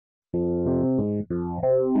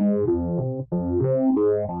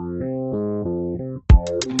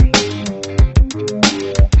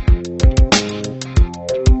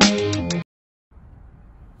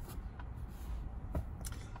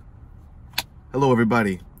Hello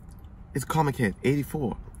everybody, it's Comic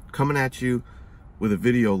 84 coming at you with a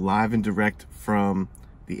video live and direct from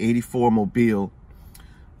the 84 Mobile,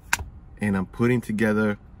 and I'm putting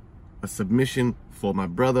together a submission for my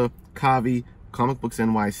brother Kavi, Comic Books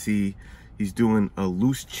NYC. He's doing a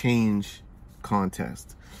loose change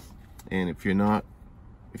contest, and if you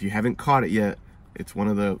haven't caught it yet, it's one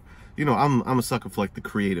of the, I'm a sucker for like the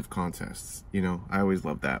creative contests. I always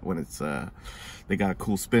love that when it's they got a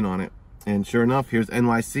cool spin on it. And sure enough, here's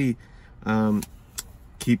NYC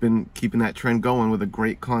keeping that trend going with a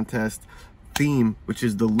great contest theme, which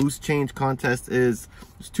is the loose change contest. There's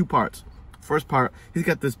two parts. First part, he's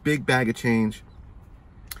got this big bag of change.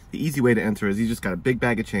 The easy way to enter is he's just got a big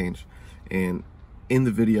bag of change, and in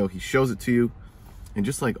the video he shows it to you, and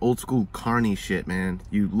just like old school carny shit, man,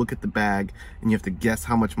 you look at the bag and you have to guess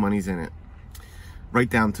how much money's in it,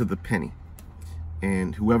 right down to the penny.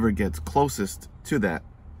 And whoever gets closest to that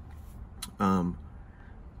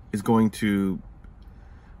is going to,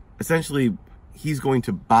 essentially, he's going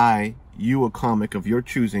to buy you a comic of your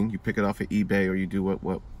choosing. You pick it off of eBay, or you do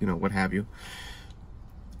what have you,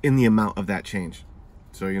 in the amount of that change.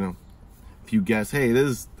 So, if you guess, hey,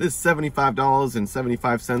 there's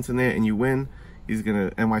 $75.75 in there, and you win,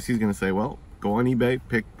 NYC's gonna say, well, go on eBay,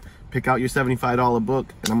 pick out your $75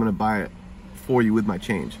 book, and I'm gonna buy it for you with my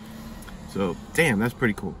change. So, damn, that's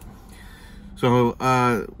pretty cool. So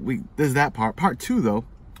there's that part. Part two, though,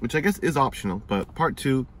 which I guess is optional, but part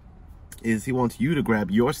two is he wants you to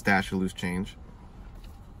grab your stash of loose change,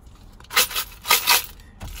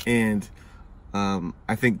 and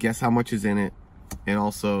I think guess how much is in it, and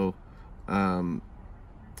also buy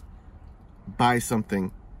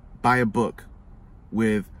a book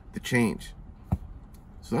with the change.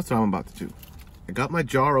 So that's what I'm about to do. I got my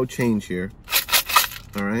jar of change here.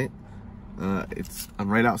 All right. I'm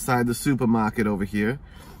right outside the supermarket over here.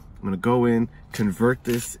 I'm gonna go in, convert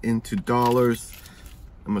this into dollars.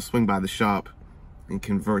 I'm gonna swing by the shop and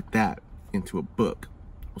convert that into a book.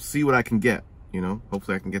 We'll see what I can get,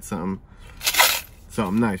 Hopefully I can get something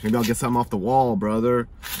nice. Maybe I'll get something off the wall, brother.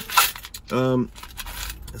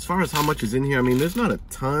 As far as how much is in here, I mean, there's not a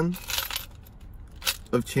ton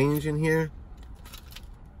of change in here.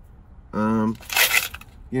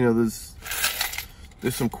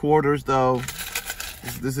 There's some quarters, though.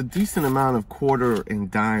 There's a decent amount of quarter and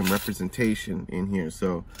dime representation in here.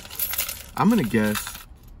 So I'm gonna guess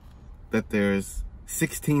that there's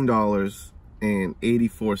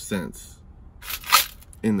 $16.84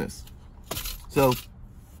 in this. So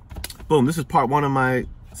boom, this is part one of my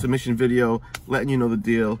submission video, letting you know the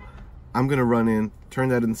deal. I'm gonna run in, turn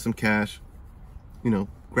that into some cash,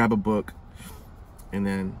 grab a book, and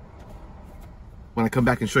then when I come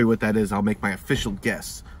back and show you what that is, I'll make my official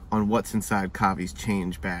guess on what's inside Kavi's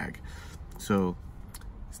change bag. So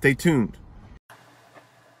stay tuned.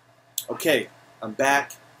 Okay, I'm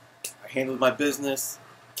back. I handled my business,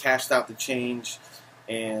 cashed out the change,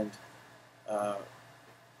 and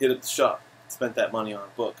hit up the shop. Spent that money on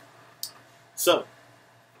a book. So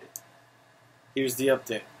here's the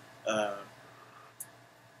update.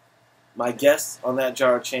 My guess on that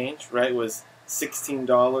jar of change, right, was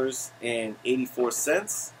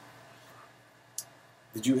 $16.84.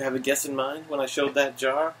 Did you have a guess in mind when I showed that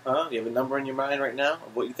jar? Huh? You have a number in your mind right now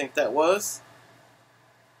of what you think that was?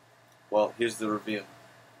 Well, here's the reveal.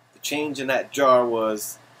 The change in that jar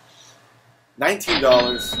was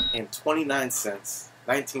 $19.29.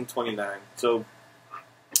 $19.29. So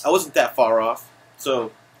I wasn't that far off.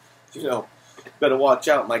 So, better watch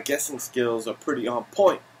out. My guessing skills are pretty on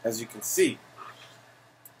point, as you can see.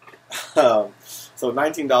 So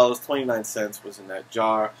 $19.29 was in that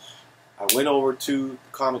jar. I went over to the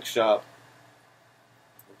comic shop,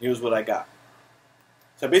 and here's what I got.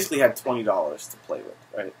 So I basically had $20 to play with,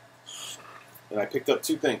 right? And I picked up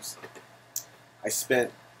two things. I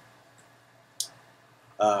spent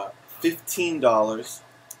 $15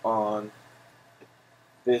 on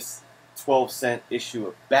this 12-cent issue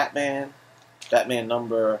of Batman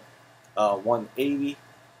number 180.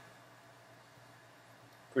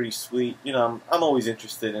 Pretty sweet. I'm always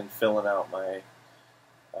interested in filling out my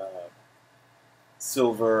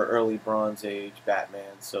Silver, early Bronze Age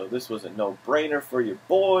Batman, so this was a no-brainer for your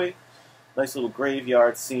boy. Nice little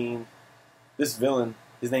graveyard scene. This villain,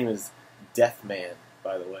 his name is Deathman,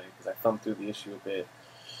 by the way, because I thumbed through the issue a bit.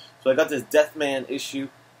 So I got this Deathman issue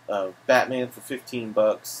of Batman for 15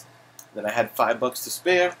 bucks. Then I had $5 to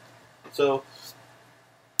spare, so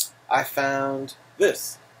I found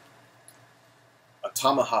this. A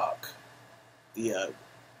Tomahawk, the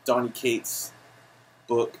Donny Cates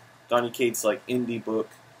book. Donny Cates' indie book.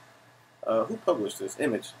 Who published this?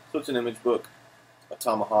 Image. So it's an Image book. a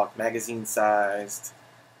tomahawk, magazine sized.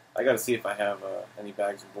 I gotta see if I have any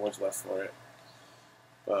bags and boards left for it.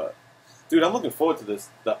 But dude, I'm looking forward to this.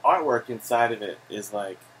 The artwork inside of it is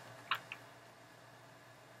like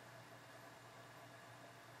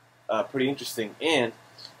pretty interesting. And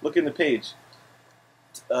look in the page.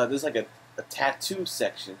 There's like a tattoo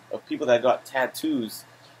section of people that got tattoos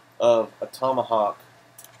of a tomahawk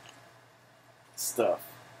stuff.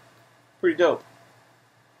 Pretty dope.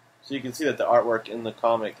 So you can see that the artwork in the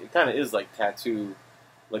comic, it kind of is like tattoo,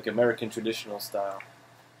 like American traditional style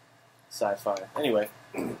sci-fi. Anyway,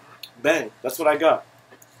 bang, that's what I got.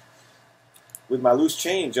 With my loose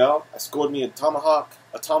change, y'all, I scored me a tomahawk,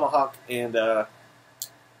 and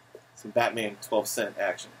some Batman 12-cent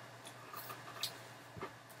action.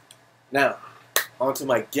 Now, on to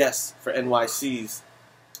my guess for NYC's.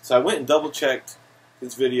 So I went and double-checked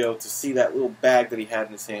his video to see that little bag that he had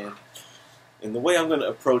in his hand. And the way I'm going to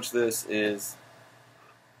approach this is,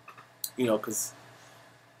 you know, because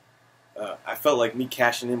I felt like me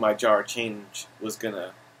cashing in my jar of change was going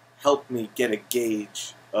to help me get a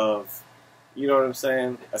gauge of, you know what I'm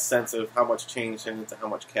saying, a sense of how much change turned into how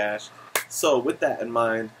much cash. So with that in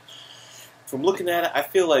mind, from looking at it, I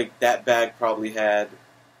feel like that bag probably had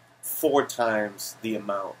 4 times the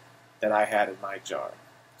amount that I had in my jar.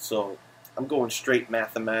 So I'm going straight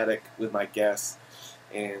mathematic with my guess.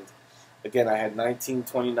 And again, I had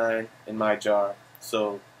 $19.29 in my jar.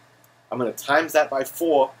 So I'm going to times that by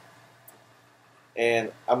 4.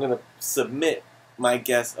 And I'm going to submit my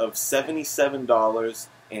guess of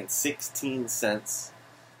 $77.16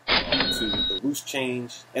 to the Loose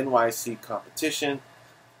Change NYC competition.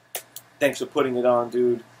 Thanks for putting it on,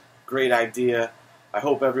 dude. Great idea. I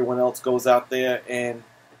hope everyone else goes out there and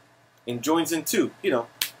joins in too. You know,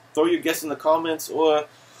 throw your guess in the comments, or,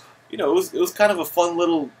 you know, it was kind of a fun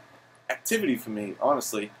little activity for me,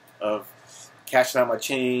 honestly, of cashing out my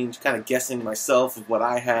change, kind of guessing myself of what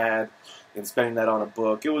I had, and spending that on a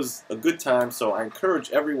book. It was a good time, so I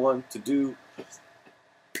encourage everyone to do,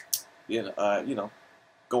 you know,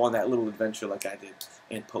 go on that little adventure like I did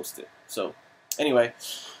and post it. So, anyway,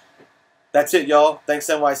 that's it, y'all. Thanks,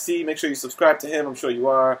 NYC. Make sure you subscribe to him. I'm sure you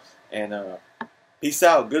are. And peace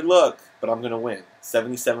out. Good luck. But I'm going to win.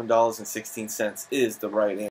 $77.16 is the right answer.